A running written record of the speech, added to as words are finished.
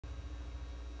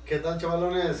¿Qué tal,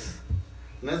 chavalones?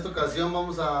 En esta ocasión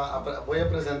voy a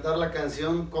presentar la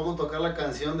canción, cómo tocar la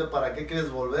canción de ¿Para qué quieres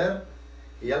volver?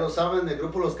 Y ya lo saben, del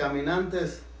grupo Los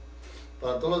Caminantes.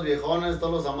 Para todos los viejones,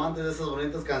 todos los amantes de esas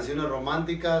bonitas canciones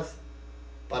románticas,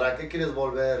 ¿para qué quieres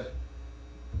volver?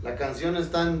 La canción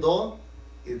está en do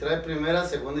y trae primera,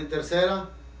 segunda y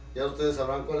tercera. Ya ustedes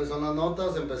sabrán cuáles son las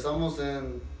notas. Empezamos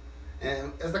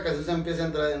esta canción se empieza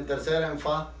en tercera, en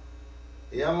fa.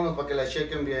 Y vámonos para que la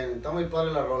chequen bien. Está muy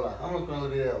padre la rola. Vámonos con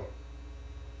el video.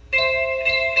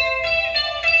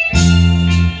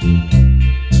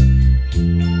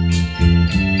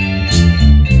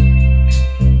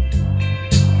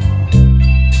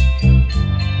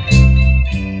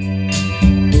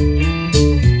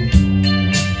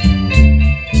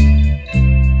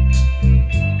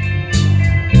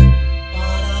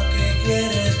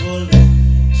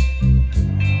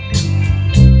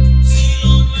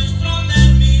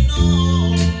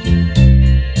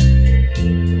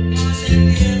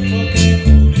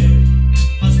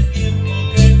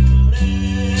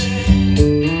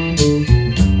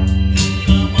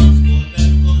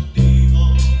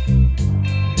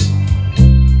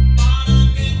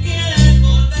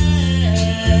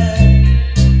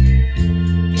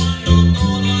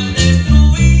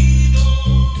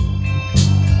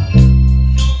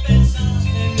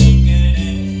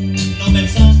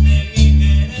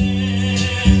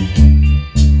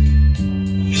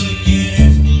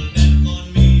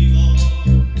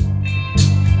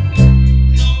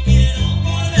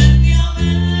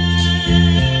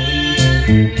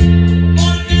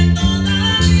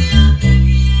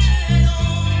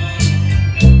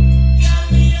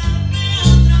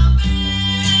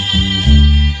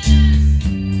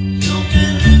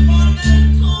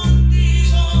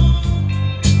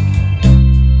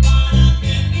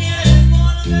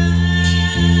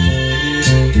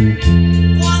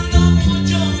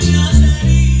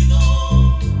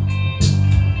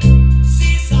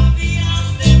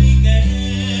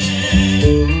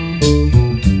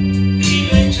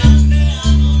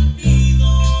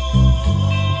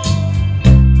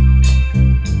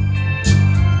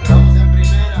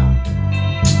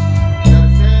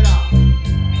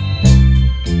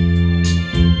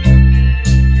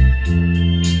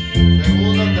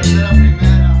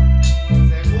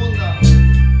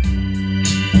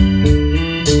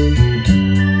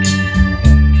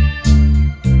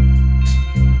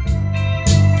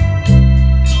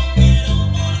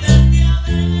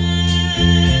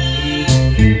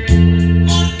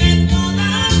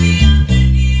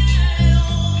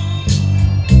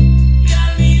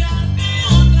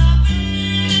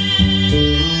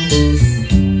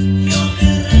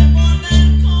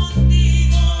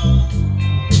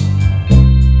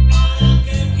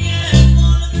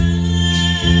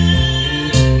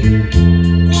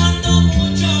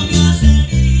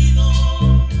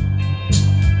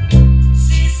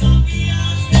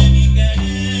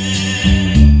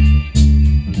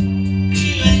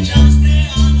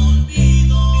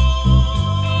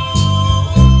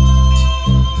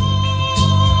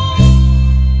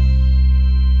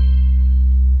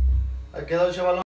 Quedó, chaval.